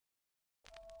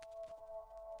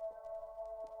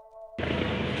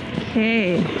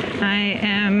Okay, I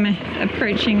am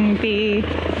approaching the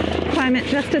Climate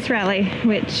Justice Rally,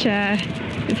 which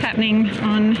is happening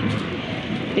on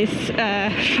this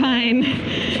fine,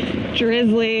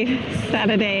 drizzly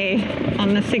Saturday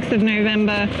on the 6th of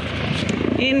November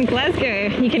in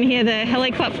Glasgow. You can hear the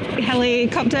helicopter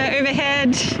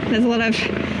overhead. There's a lot of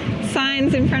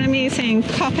signs in front of me saying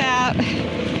 "Cop out."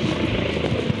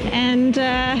 And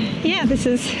this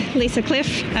is Lisa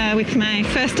Cliff with my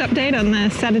first update on the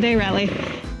Saturday rally.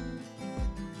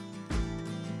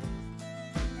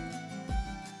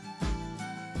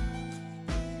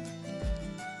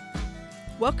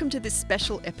 Welcome to this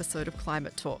special episode of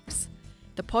Climate Talks,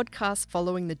 the podcast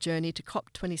following the journey to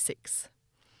COP26.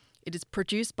 It is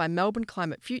produced by Melbourne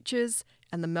Climate Futures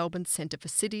and the Melbourne Centre for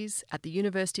Cities at the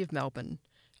University of Melbourne.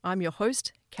 I'm your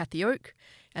host, Kathy Oak,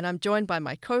 and I'm joined by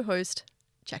my co-host,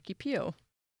 Jackie Peel.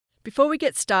 Before we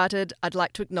get started, I'd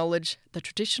like to acknowledge the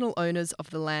traditional owners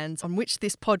of the lands on which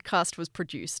this podcast was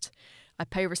produced. I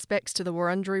pay respects to the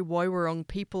Wurundjeri Woiwurrung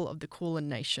people of the Kulin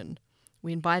Nation.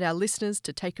 We invite our listeners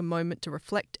to take a moment to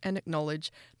reflect and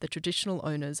acknowledge the traditional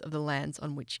owners of the lands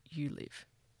on which you live.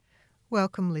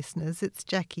 Welcome, listeners. It's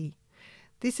Jackie.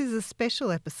 This is a special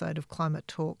episode of Climate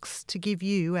Talks to give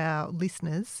you, our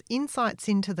listeners, insights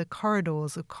into the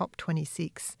corridors of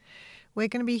COP26. We're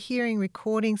going to be hearing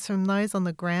recordings from those on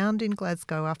the ground in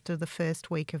Glasgow after the first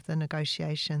week of the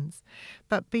negotiations.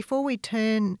 But before we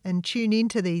turn and tune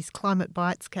into these climate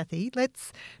bites, Kathy,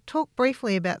 let's talk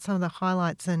briefly about some of the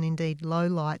highlights and indeed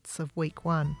lowlights of week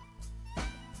one.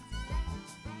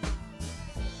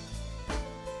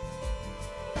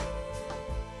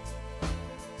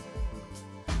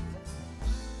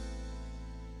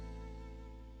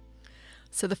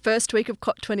 So the first week of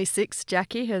COP26,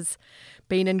 Jackie, has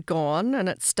been and gone, and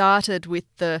it started with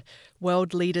the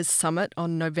World Leaders Summit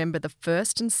on November the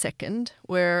 1st and 2nd,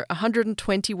 where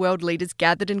 120 world leaders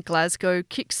gathered in Glasgow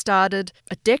kick-started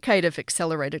a decade of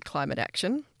accelerated climate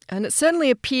action. And it certainly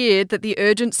appeared that the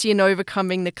urgency in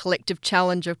overcoming the collective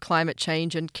challenge of climate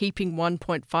change and keeping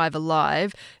 1.5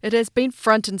 alive, it has been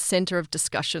front and centre of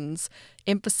discussions,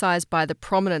 emphasised by the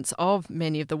prominence of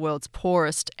many of the world's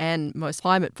poorest and most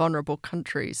climate vulnerable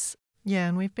countries. Yeah,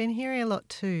 and we've been hearing a lot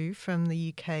too from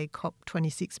the UK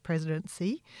COP26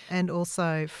 presidency and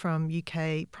also from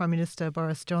UK Prime Minister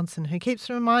Boris Johnson, who keeps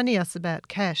reminding us about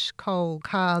cash, coal,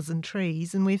 cars and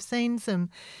trees. And we've seen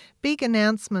some big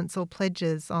announcements or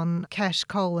pledges on cash,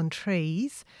 coal and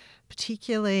trees,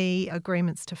 particularly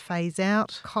agreements to phase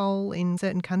out coal in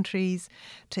certain countries,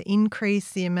 to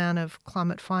increase the amount of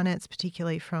climate finance,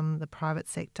 particularly from the private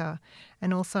sector,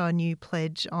 and also a new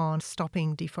pledge on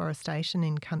stopping deforestation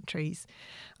in countries.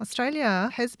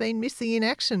 Australia has been missing in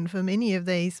action for many of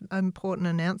these important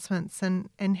announcements, and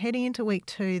heading into week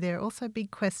two, there are also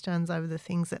big questions over the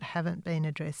things that haven't been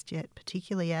addressed yet,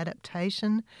 particularly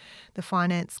adaptation, the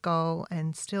finance goal,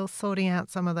 and still sorting out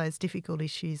some of those difficult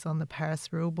issues on the Paris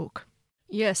rulebook.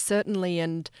 Yes, certainly.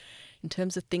 And in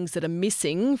terms of things that are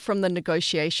missing from the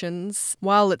negotiations,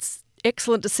 while it's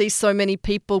excellent to see so many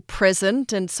people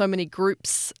present and so many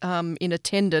groups in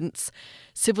attendance,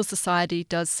 civil society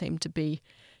does seem to be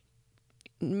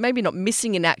maybe not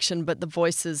missing in action, but the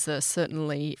voices are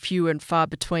certainly few and far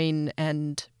between.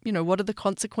 And, what are the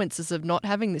consequences of not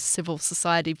having this civil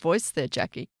society voice there,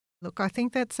 Jackie? Look, I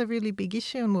think that's a really big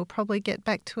issue, and we'll probably get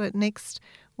back to it next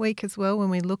week as well when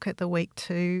we look at the week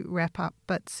two wrap up.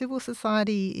 But civil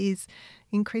society is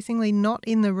increasingly not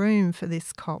in the room for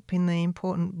this COP in the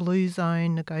important blue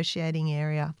zone negotiating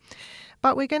area.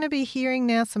 But we're going to be hearing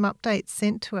now some updates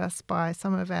sent to us by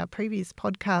some of our previous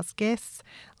podcast guests,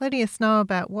 letting us know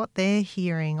about what they're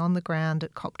hearing on the ground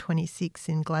at COP26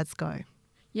 in Glasgow.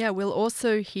 Yeah, we'll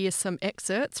also hear some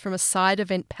excerpts from a side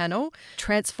event panel,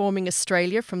 Transforming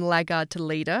Australia from Laggard to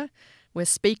Leader, where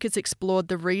speakers explored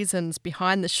the reasons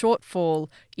behind the shortfall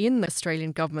in the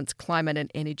Australian government's climate and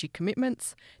energy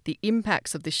commitments, the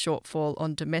impacts of this shortfall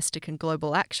on domestic and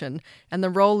global action, and the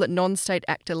role that non-state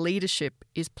actor leadership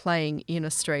is playing in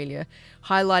Australia,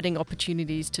 highlighting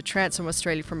opportunities to transform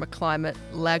Australia from a climate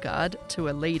laggard to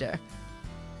a leader.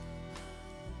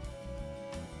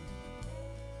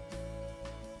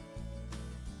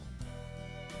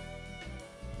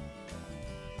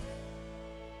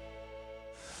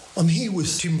 I'm here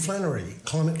with Tim Flannery,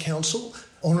 Climate Counsel,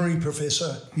 Honorary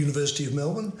Professor, University of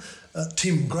Melbourne.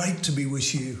 Tim, great to be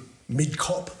with you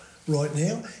mid-COP right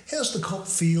now. How's the COP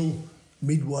feel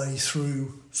midway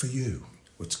through for you?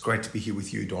 Well, it's great to be here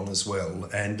with you, Don, as well.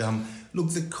 And look,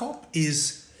 the COP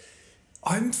is,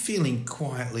 I'm feeling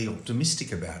quietly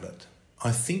optimistic about it.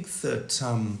 I think that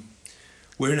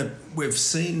we've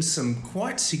seen some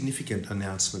quite significant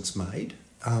announcements made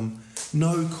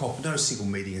No single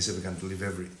meeting is ever going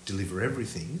to deliver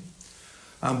everything,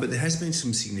 but there has been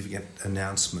some significant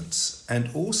announcements, and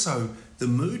also the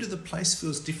mood of the place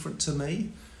feels different to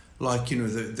me. Like,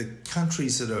 the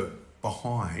countries that are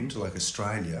behind, like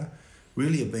Australia,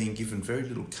 really are being given very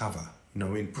little cover.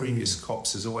 In previous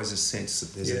COPs, there's always a sense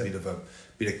that there's a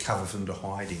bit of cover for them to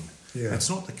hide in. Yeah. That's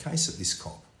not the case at this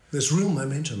COP. There's real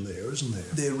momentum there, isn't there?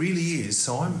 There really is.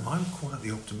 So I'm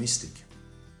quietly optimistic.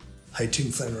 Hey,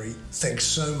 Tim Flannery, thanks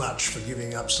so much for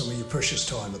giving up some of your precious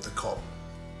time at the COP.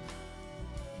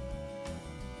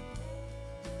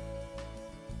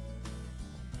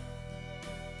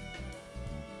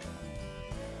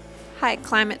 Hi,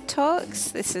 Climate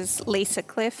Talks. This is Lisa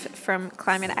Cliff from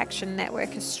Climate Action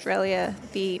Network Australia,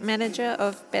 the manager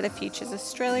of Better Futures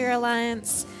Australia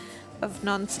Alliance of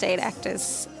non-state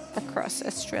actors across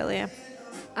Australia.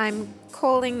 I'm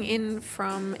calling in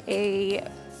from a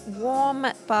warm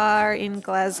bar in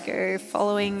Glasgow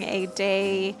following a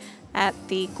day at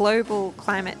the Global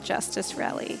Climate Justice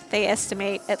Rally. They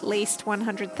estimate at least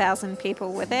 100,000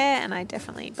 people were there, and I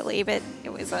definitely believe it.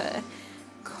 It was a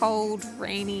cold,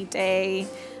 rainy day,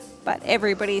 but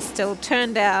everybody still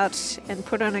turned out and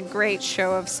put on a great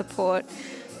show of support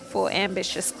for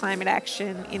ambitious climate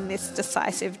action in this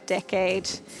decisive decade.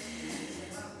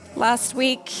 Last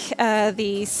week,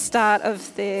 the start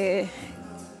of the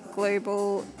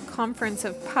Global Conference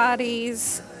of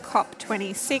Parties,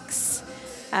 COP26,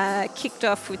 kicked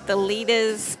off with the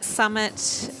Leaders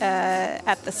Summit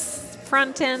at the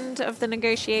front end of the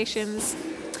negotiations.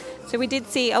 So we did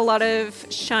see a lot of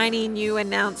shiny new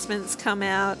announcements come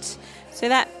out. So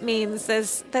that means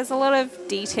there's a lot of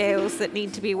details that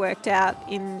need to be worked out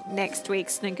in next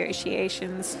week's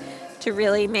negotiations to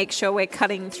really make sure we're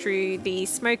cutting through the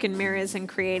smoke and mirrors and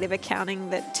creative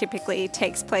accounting that typically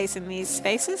takes place in these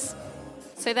spaces.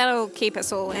 So that'll keep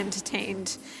us all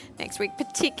entertained next week,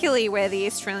 particularly where the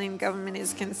Australian government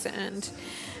is concerned.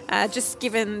 Just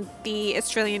given the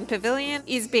Australian Pavilion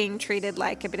is being treated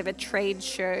like a bit of a trade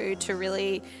show to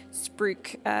really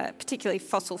spruik particularly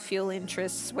fossil fuel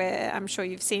interests, where I'm sure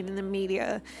you've seen in the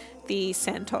media the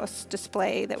Santos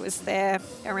display that was there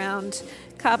around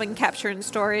carbon capture and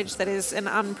storage that is an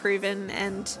unproven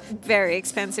and very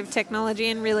expensive technology,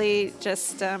 and really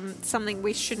just something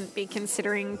we shouldn't be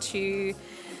considering to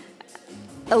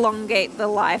elongate the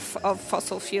life of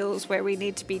fossil fuels, where we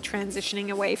need to be transitioning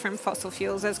away from fossil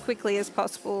fuels as quickly as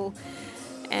possible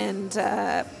and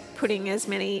putting as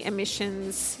many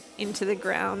emissions into the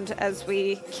ground as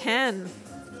we can.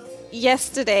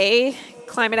 Yesterday,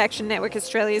 Climate Action Network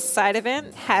Australia's side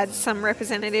event had some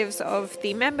representatives of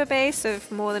the member base of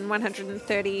more than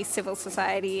 130 civil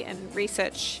society and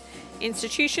research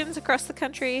institutions across the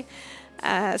country.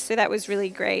 So that was really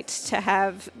great to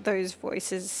have those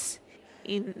voices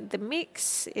in the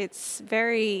mix. It's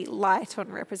very light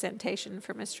on representation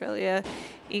from Australia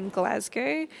in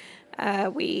Glasgow.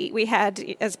 We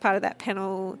had, as part of that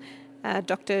panel,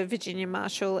 Dr. Virginia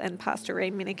Marshall and Pastor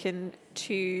Ray Minikin,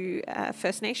 two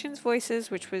First Nations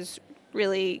voices, which was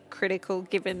really critical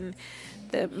given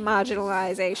the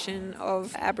marginalisation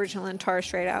of Aboriginal and Torres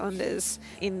Strait Islanders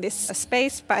in this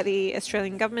space by the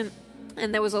Australian government.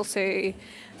 And there was also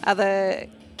other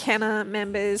CANA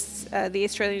members, the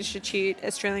Australian Institute,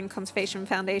 Australian Conservation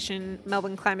Foundation,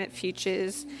 Melbourne Climate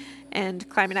Futures, and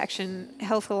Climate Action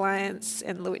Health Alliance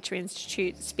and Lowitja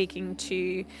Institute, speaking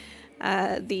to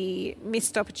the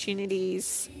missed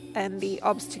opportunities and the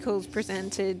obstacles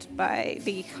presented by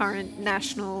the current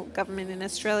national government in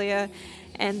Australia,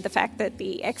 and the fact that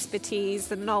the expertise,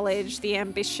 the knowledge, the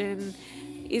ambition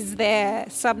is there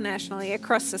subnationally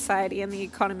across society and the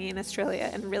economy in Australia,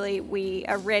 and really we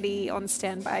are ready on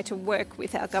standby to work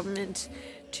with our government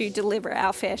to deliver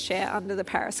our fair share under the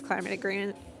Paris Climate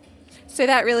Agreement. So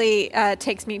that really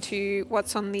takes me to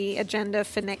what's on the agenda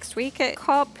for next week at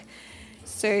COP.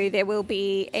 So there will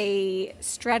be a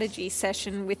strategy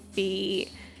session with the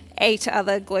 8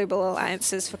 other global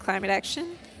alliances for climate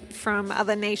action from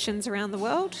other nations around the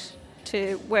world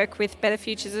to work with Better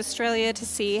Futures Australia to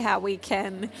see how we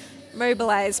can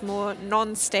mobilise more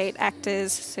non-state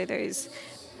actors, so those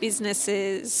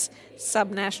businesses,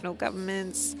 subnational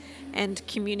governments and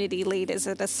community leaders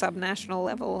at a subnational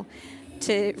level,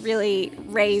 to really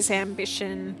raise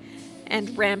ambition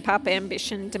and ramp up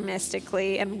ambition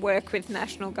domestically and work with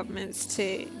national governments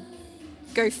to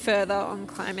go further on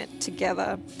climate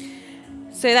together.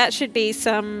 So that should be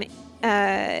some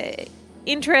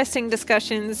interesting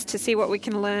discussions to see what we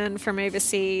can learn from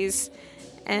overseas,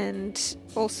 and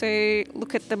also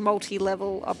look at the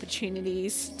multi-level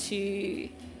opportunities to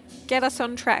get us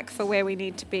on track for where we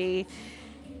need to be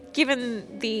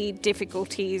given the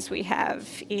difficulties we have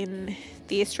in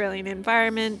the Australian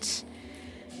environment,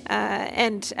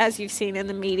 and as you've seen in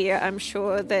the media, I'm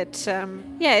sure that,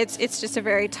 it's just a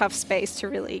very tough space to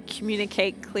really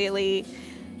communicate clearly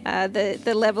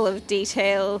the level of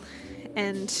detail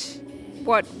and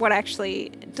what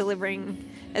actually delivering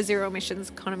a zero emissions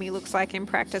economy looks like in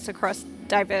practice across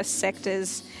diverse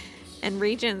sectors and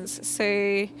regions. So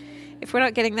if we're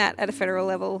not getting that at a federal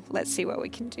level, let's see what we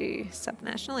can do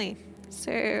subnationally.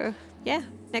 So yeah,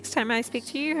 next time I speak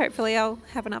to you, hopefully I'll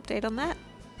have an update on that.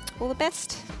 All the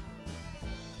best.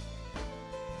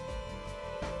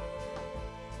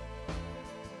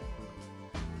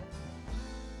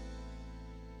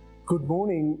 Good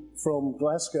morning from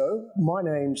Glasgow. My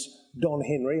name's Don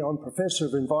Henry. I'm Professor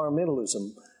of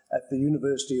Environmentalism at the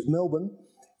University of Melbourne,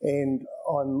 and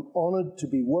I'm honoured to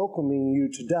be welcoming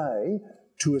you today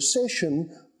to a session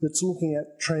that's looking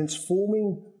at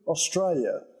transforming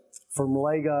Australia from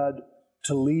laggard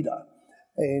to leader.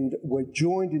 And we're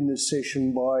joined in this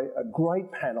session by a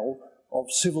great panel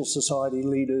of civil society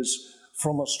leaders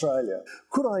from Australia.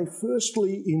 Could I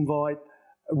firstly invite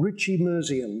Richie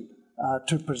Merzian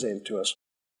to present to us?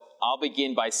 I'll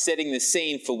begin by setting the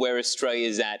scene for where Australia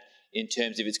is at in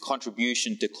terms of its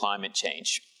contribution to climate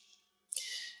change.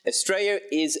 Australia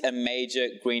is a major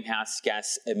greenhouse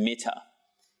gas emitter.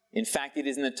 In fact, it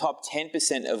is in the top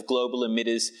 10% of global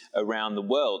emitters around the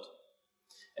world.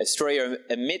 Australia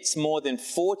emits more than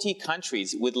 40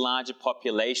 countries with larger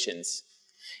populations,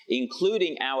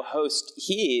 including our host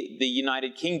here, the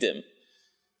United Kingdom.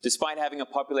 Despite having a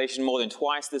population more than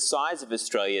twice the size of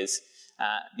Australia's,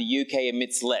 the UK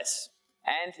emits less.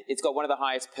 And it's got one of the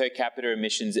highest per capita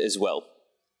emissions as well.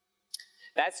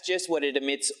 That's just what it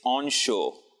emits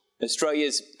onshore.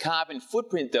 Australia's carbon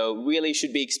footprint, though, really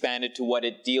should be expanded to what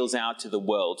it deals out to the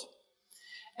world.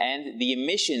 And the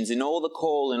emissions and all the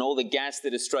coal and all the gas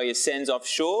that Australia sends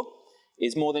offshore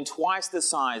is more than twice the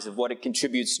size of what it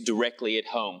contributes directly at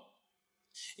home.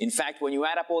 In fact, when you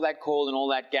add up all that coal and all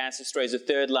that gas, Australia is the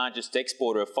third largest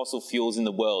exporter of fossil fuels in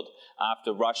the world,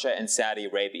 after Russia and Saudi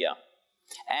Arabia.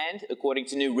 And according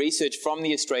to new research from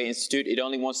the Australia Institute, it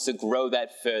only wants to grow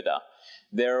that further.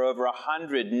 There are over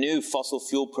 100 new fossil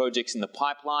fuel projects in the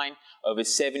pipeline, over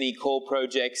 70 coal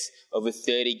projects, over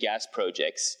 30 gas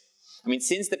projects. I mean,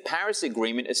 since the Paris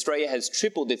Agreement, Australia has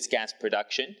tripled its gas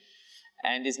production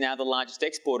and is now the largest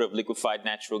exporter of liquefied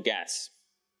natural gas.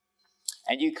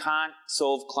 And you can't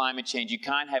solve climate change, you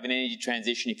can't have an energy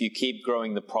transition if you keep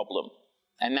growing the problem.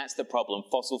 And that's the problem,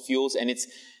 fossil fuels, and it's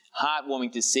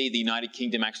heartwarming to see the United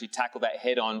Kingdom actually tackle that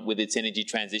head on with its Energy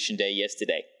Transition Day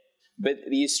yesterday. But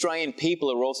the Australian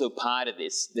people are also part of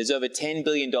this. There's over $10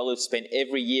 billion spent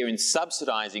every year in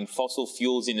subsidising fossil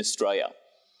fuels in Australia.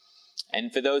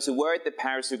 And for those who were at the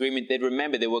Paris Agreement, they'd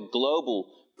remember there were global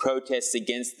protests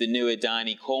against the new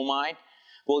Adani coal mine.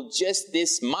 Well, just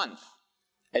this month,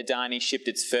 Adani shipped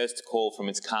its first coal from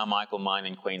its Carmichael mine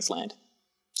in Queensland.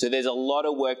 So there's a lot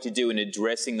of work to do in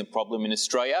addressing the problem in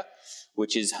Australia,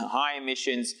 which is high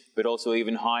emissions, but also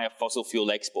even higher fossil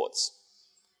fuel exports.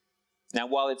 Now,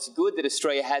 while it's good that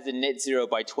Australia has a net zero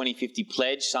by 2050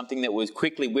 pledge, something that was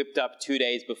quickly whipped up 2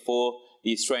 days before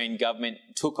the Australian government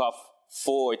took off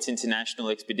for its international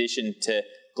expedition to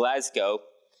Glasgow,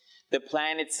 the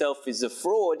plan itself is a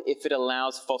fraud if it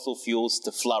allows fossil fuels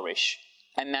to flourish.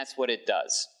 And that's what it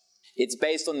does. It's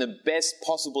based on the best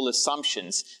possible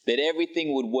assumptions that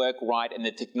everything would work right and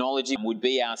the technology would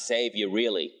be our savior,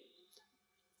 really.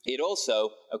 It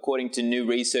also, according to new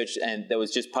research and that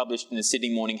was just published in the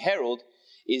Sydney Morning Herald,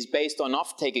 is based on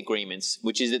offtake agreements,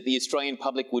 which is that the Australian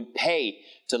public would pay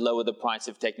to lower the price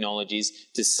of technologies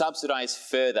to subsidise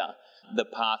further the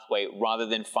pathway rather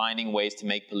than finding ways to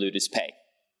make polluters pay.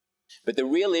 But the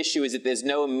real issue is that there's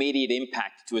no immediate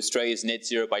impact to Australia's net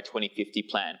zero by 2050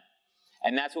 plan.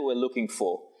 And that's what we're looking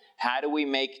for. How do we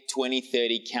make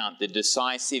 2030 count, the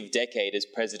decisive decade, as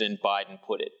President Biden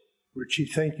put it? Richie,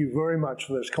 thank you very much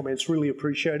for those comments. Really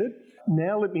appreciate it.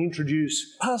 Now let me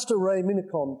introduce Pastor Ray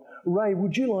Minicon. Ray,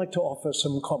 would you like to offer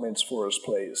some comments for us,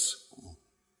 please?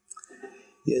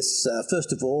 Yes,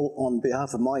 first of all, on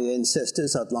behalf of my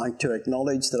ancestors, I'd like to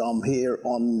acknowledge that I'm here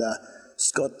on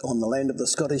the land of the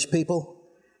Scottish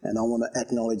people, and I want to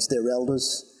acknowledge their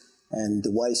elders and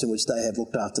the ways in which they have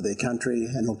looked after their country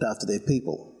and looked after their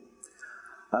people.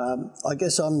 I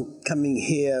guess I'm coming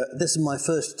here, this is my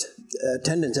first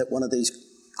attendance at one of these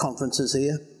conferences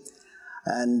here,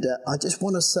 and I just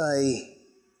want to say,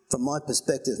 from my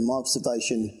perspective, my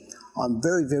observation, I'm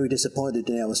very, very disappointed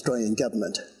in our Australian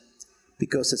government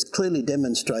because it's clearly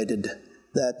demonstrated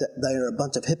that they are a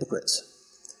bunch of hypocrites,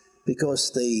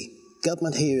 because the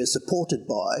government here is supported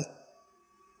by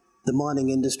the mining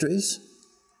industries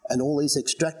and all these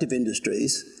extractive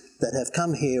industries that have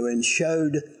come here and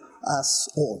showed us,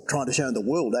 or trying to show the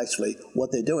world actually,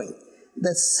 what they're doing.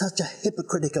 That's such a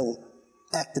hypocritical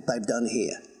act that they've done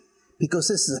here, because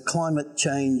this is a climate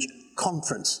change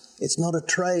conference. It's not a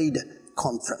trade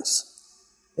conference.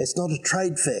 It's not a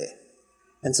trade fair.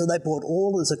 And so they brought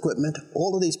all this equipment,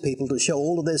 all of these people to show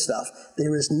all of their stuff.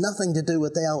 There is nothing to do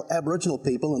with our Aboriginal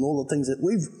people and all the things that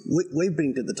we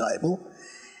bring to the table.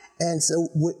 And so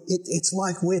it's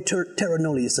like we're terra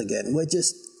nullius again.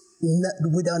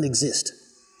 We don't exist.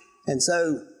 And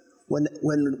so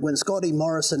when Scotty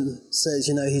Morrison says,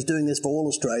 he's doing this for all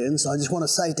Australians, I just want to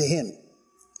say to him,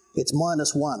 it's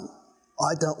 -1.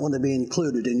 I don't want to be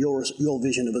included in your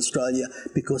vision of Australia,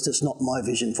 because it's not my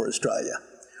vision for Australia.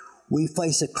 We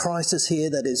face a crisis here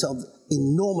that is of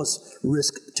enormous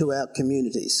risk to our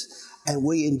communities, and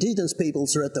we Indigenous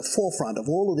peoples are at the forefront of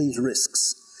all of these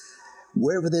risks.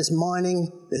 Wherever there's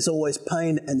mining, there's always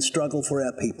pain and struggle for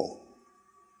our people.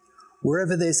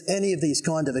 Wherever there's any of these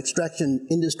kind of extraction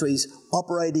industries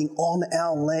operating on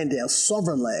our land, our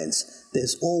sovereign lands,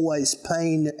 there's always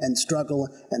pain and struggle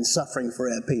and suffering for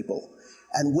our people.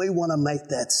 And we want to make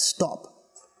that stop.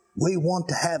 We want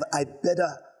to have a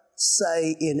better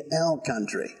say in our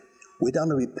country. We don't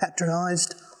want to be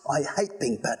patronised. I hate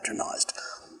being patronised.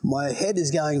 My head is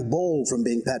going bald from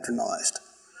being patronised.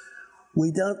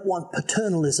 We don't want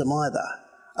paternalism either,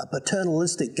 a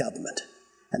paternalistic government.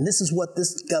 And this is what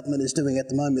this government is doing at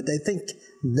the moment. They think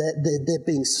that they're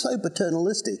being so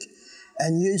paternalistic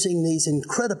and using these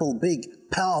incredible, big,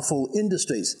 powerful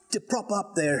industries to prop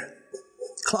up their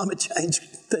climate change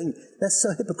thing. That's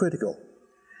so hypocritical.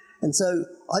 And so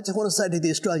I just want to say to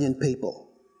the Australian people,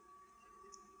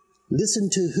 listen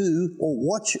to who, or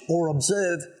watch or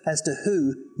observe as to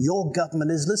who your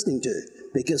government is listening to,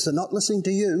 because they're not listening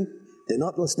to you, they're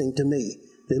not listening to me.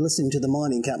 They're listening to the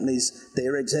mining companies,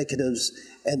 their executives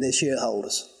and their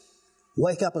shareholders.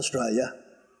 Wake up, Australia.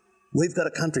 We've got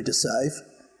a country to save,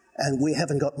 and we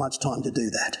haven't got much time to do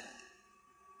that.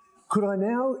 Could I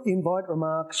now invite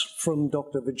remarks from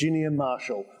Dr. Virginia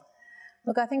Marshall?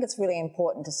 Look, I think it's really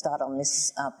important to start on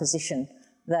this position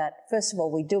that, first of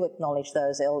all, we do acknowledge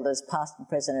those elders, past and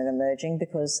present and emerging,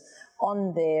 because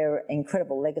on their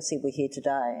incredible legacy we're here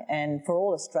today. And for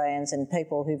all Australians and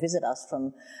people who visit us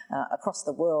from across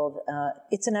the world,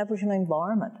 it's an Aboriginal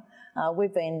environment.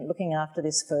 We've been looking after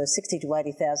this for 60 to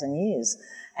 80,000 years,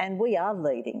 and we are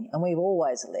leading, and we've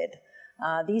always led.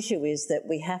 The issue is that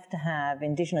we have to have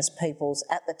Indigenous peoples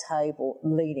at the table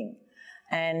leading.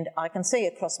 And I can see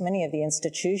across many of the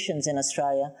institutions in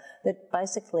Australia that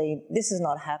basically this is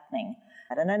not happening.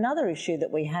 And another issue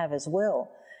that we have as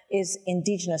well is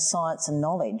Indigenous science and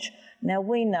knowledge. Now,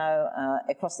 we know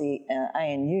across the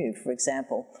ANU, for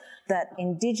example, that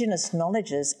Indigenous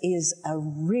knowledges is a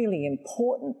really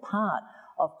important part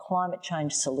of climate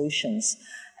change solutions.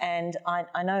 And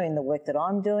I know in the work that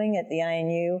I'm doing at the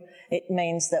ANU, it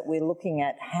means that we're looking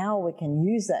at how we can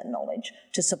use that knowledge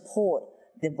to support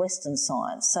the Western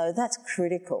science. So that's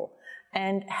critical.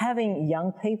 And having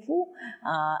young people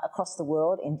across the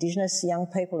world, Indigenous young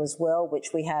people as well,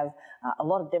 which we have a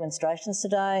lot of demonstrations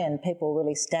today, and people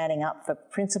really standing up for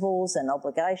principles and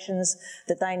obligations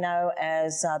that they know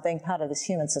as being part of this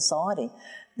human society,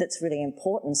 that's really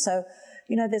important. So,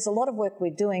 there's a lot of work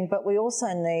we're doing, but we also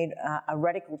need a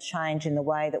radical change in the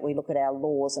way that we look at our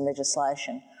laws and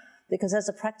legislation. Because as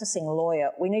a practising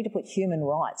lawyer, we need to put human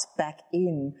rights back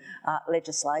in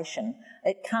legislation.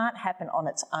 It can't happen on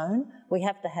its own. We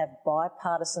have to have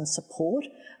bipartisan support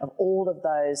of all of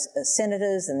those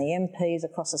senators and the MPs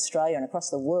across Australia and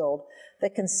across the world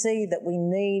that can see that we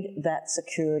need that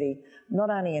security, not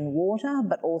only in water,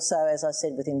 but also, as I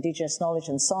said, with Indigenous knowledge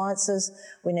and sciences.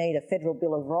 We need a federal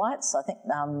Bill of Rights. I think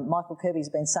Michael Kirby's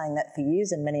been saying that for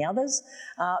years, and many others.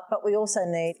 But we also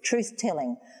need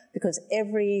truth-telling, because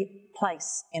every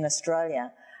place in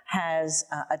Australia has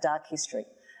a dark history,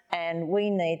 and we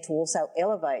need to also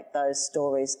elevate those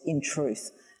stories in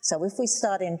truth. So if we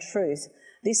start in truth,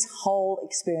 this whole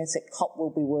experience at COP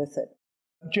will be worth it.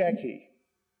 Jackie.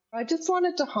 I just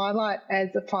wanted to highlight as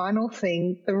a final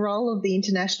thing the role of the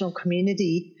international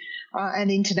community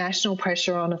and international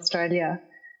pressure on Australia.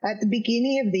 At the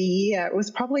beginning of the year, it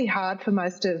was probably hard for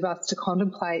most of us to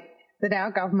contemplate that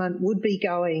our government would be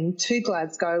going to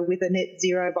Glasgow with a net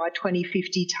zero by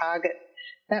 2050 target.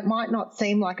 That might not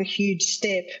seem like a huge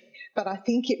step, but I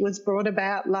think it was brought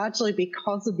about largely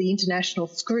because of the international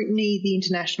scrutiny, the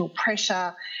international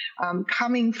pressure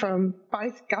coming from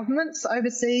both governments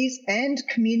overseas and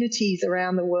communities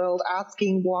around the world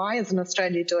asking why isn't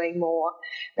Australia doing more.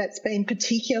 That's been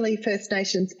particularly First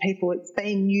Nations people, it's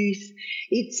been youth,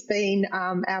 it's been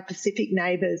our Pacific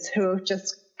neighbours who have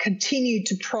just continued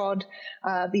to prod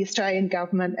the Australian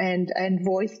government and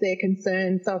voice their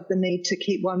concerns of the need to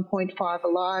keep 1.5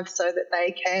 alive so that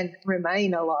they can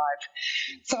remain alive.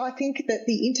 So I think that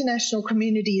the international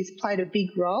community has played a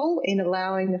big role in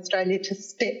allowing Australia to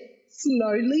step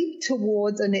slowly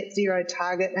towards a net zero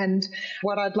target. And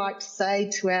what I'd like to say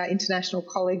to our international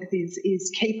colleagues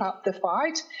is keep up the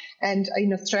fight. And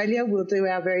in Australia, we'll do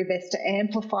our very best to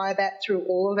amplify that through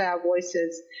all of our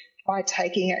voices by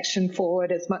taking action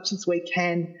forward as much as we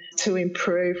can to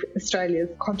improve Australia's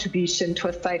contribution to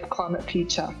a safe climate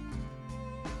future.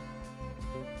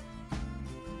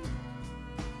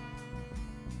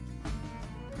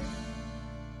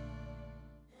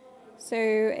 So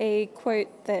a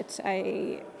quote that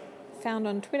I found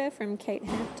on Twitter from Kate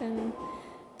Hampton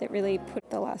that really put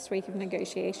the last week of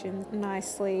negotiations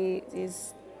nicely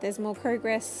is, "There's more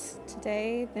progress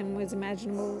today than was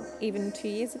imaginable even 2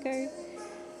 years ago,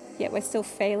 yet we're still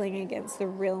failing against the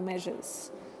real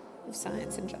measures of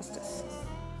science and justice."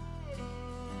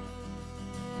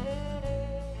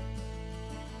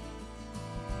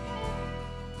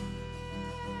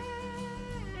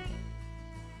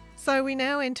 So we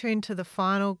now enter into the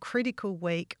final critical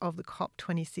week of the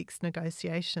COP26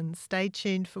 negotiations. Stay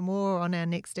tuned for more on our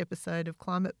next episode of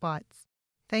Climate Bites.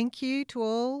 Thank you to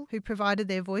all who provided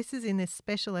their voices in this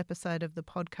special episode of the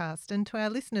podcast and to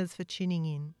our listeners for tuning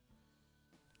in.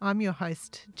 I'm your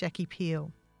host, Jackie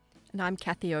Peel. And I'm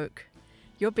Kathy Oak.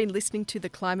 You've been listening to the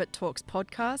Climate Talks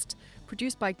podcast,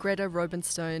 produced by Greta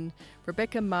Robenstone,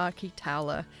 Rebecca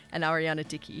Markey-Towler and Ariana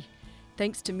Dickey.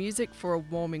 Thanks to Music for a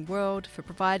Warming World for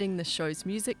providing the show's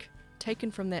music, taken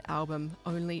from their album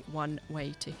Only One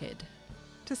Way to Head.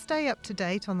 To stay up to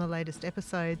date on the latest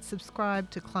episodes, subscribe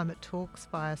to Climate Talks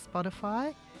via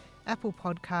Spotify, Apple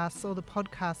Podcasts or the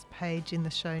podcast page in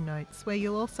the show notes, where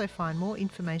you'll also find more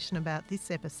information about this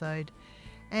episode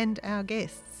and our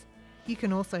guests. You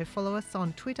can also follow us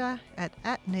on Twitter at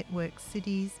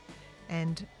 @NetworkCities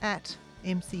and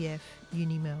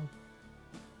 @MCFUniMel.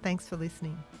 Thanks for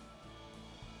listening.